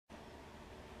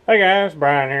Hey guys,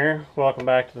 Brian here. Welcome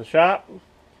back to the shop.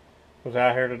 Was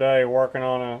out here today working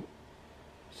on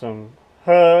some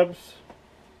hubs,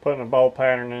 putting a bolt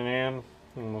pattern in,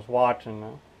 and was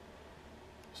watching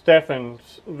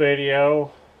Stefan's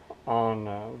video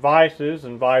on vices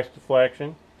and vice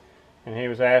deflection, and he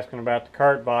was asking about the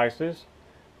cart vices.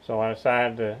 So I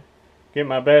decided to get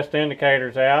my best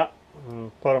indicators out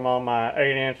and put them on my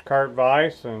 8-inch cart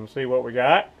vise and see what we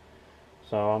got.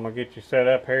 So I'm going to get you set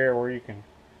up here where you can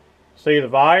see the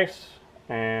vise,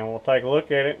 and we'll take a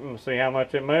look at it and see how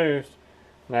much it moves.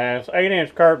 Now, it's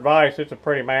 8-inch cart vise. It's a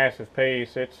pretty massive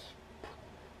piece. It's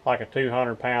like a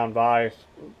 200-pound vise,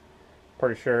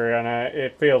 pretty sure, and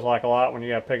it feels like a lot when you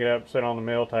got to pick it up and sit on the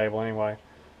mill table anyway.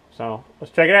 So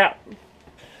let's check it out.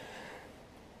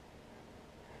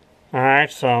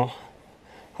 Alright, so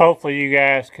hopefully you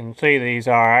guys can see these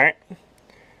alright.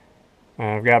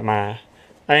 I've got my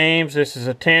aims. This is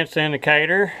a tenths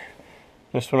indicator.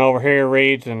 This one over here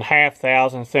reads in 1/2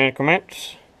 thousandth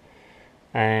increments.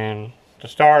 And to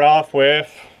start off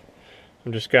with,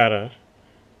 I've just got a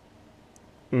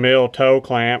mill toe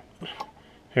clamp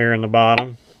here in the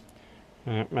bottom.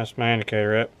 That messed my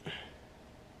indicator up.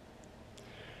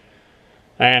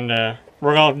 And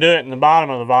we're going to do it in the bottom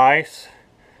of the vise,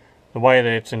 the way that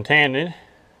it's intended.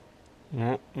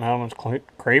 That one's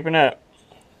creeping up.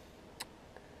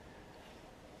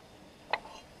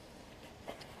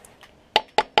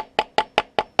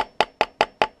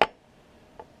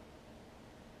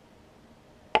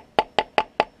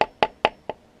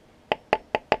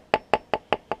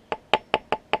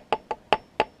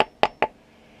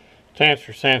 Tenths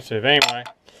are sensitive. Anyway,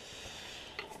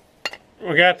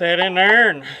 we got that in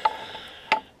there, and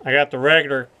I got the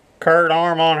regular cart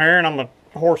arm on here, and I'm going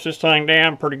to horse this thing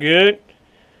down pretty good.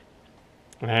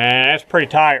 And that's pretty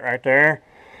tight right there.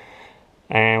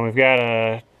 And we've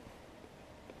got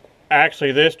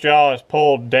actually this jaw is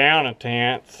pulled down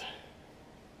 1/10.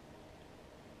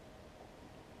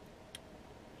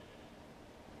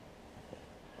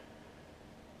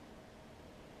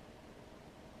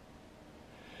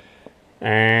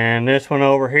 And this one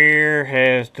over here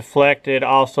has deflected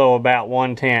also about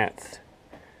 1/10.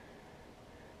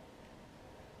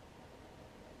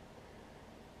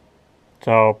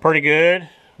 So pretty good.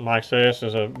 Like I said, this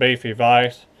is a beefy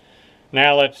vise.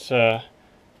 Now let's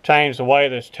change the way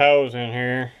this toe's in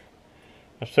here.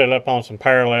 Let's set it up on some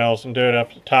parallels and do it up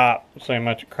at the top and see how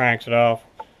much it cranks it off.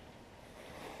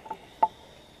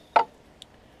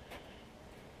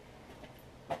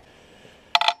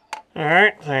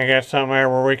 Alright, I think I got something there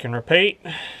where we can repeat.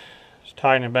 Let's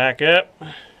tighten it back up.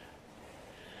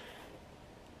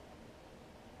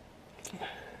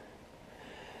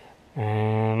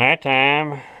 And that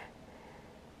time,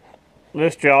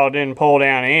 this jaw didn't pull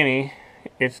down any.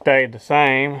 It stayed the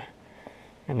same.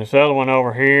 And this other one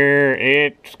over here,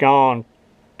 it's gone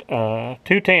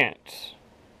 2/10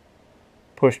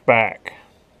 pushed back.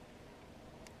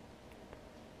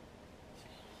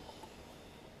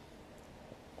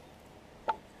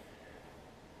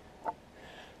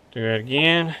 Do it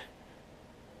again.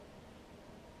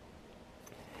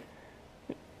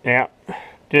 Yep,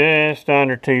 just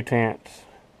under 2/10.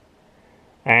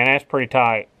 And that's pretty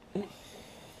tight.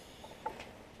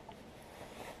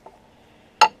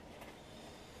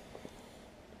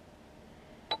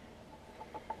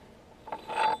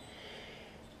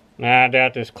 Now I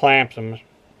doubt this clamps a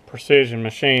precision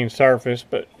machine surface,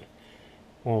 but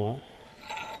we'll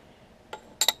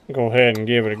go ahead and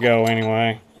give it a go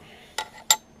anyway.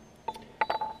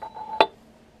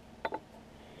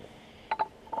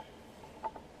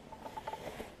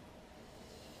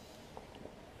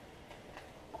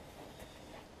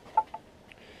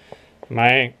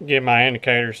 Get my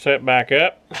indicator set back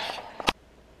up.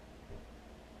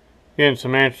 Getting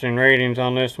some interesting readings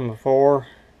on this one before.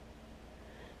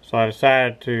 So I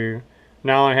decided to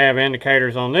not only have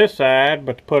indicators on this side,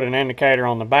 but to put an indicator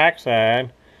on the back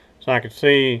side so I could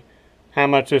see how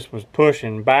much this was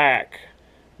pushing back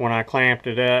when I clamped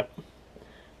it up.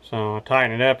 So I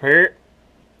tighten it up here.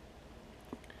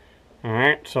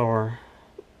 Alright, so we're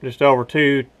just over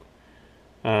 2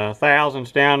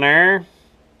 thousandths down there.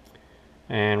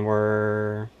 And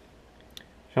we're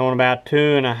showing about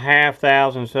 2.5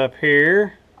 thousandths up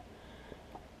here.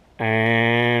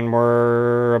 And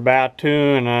we're about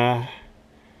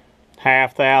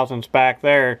 2.5 thousandths back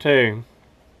there too.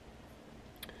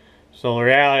 So the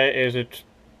reality is it's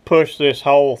pushed this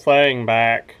whole thing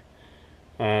back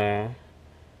 2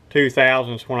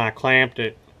 thousandths when I clamped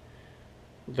it.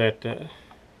 That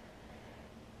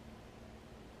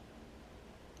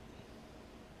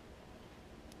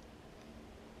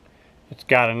it's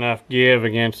got enough give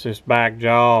against this back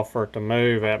jaw for it to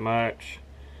move that much.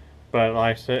 But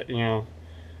like I said, you know,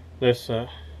 this the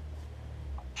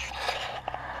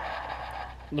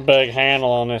big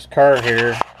handle on this cart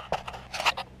here,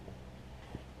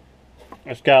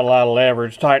 it's got a lot of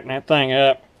leverage. Tighten that thing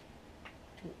up.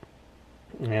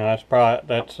 You know, I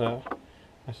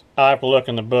have to look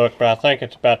in the book, but I think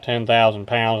it's about 10,000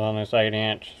 pounds on this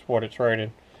 8-inch is what it's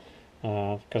rated.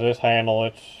 Because this handle,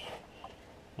 it's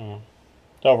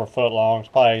over a foot long. It's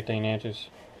probably 18 inches.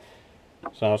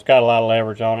 So it's got a lot of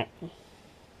leverage on it.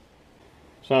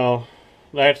 So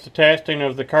that's the testing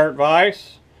of the cart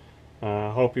vise.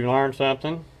 Hope you learned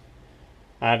something.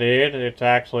 I did. It's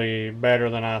actually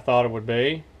better than I thought it would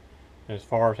be as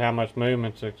far as how much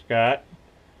movements it's got.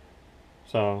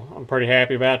 So I'm pretty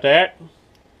happy about that.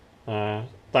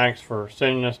 Thanks for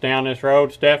sending us down this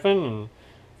road, Stefan. And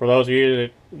for those of you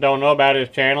that don't know about his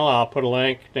channel, I'll put a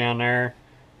link down there.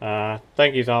 I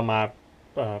think he's on my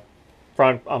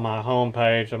on my home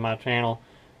page of my channel,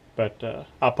 but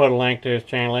I'll put a link to his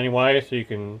channel anyway, so you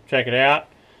can check it out,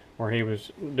 where he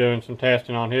was doing some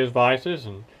testing on his vices.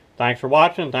 And thanks for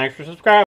watching. Thanks for subscribing.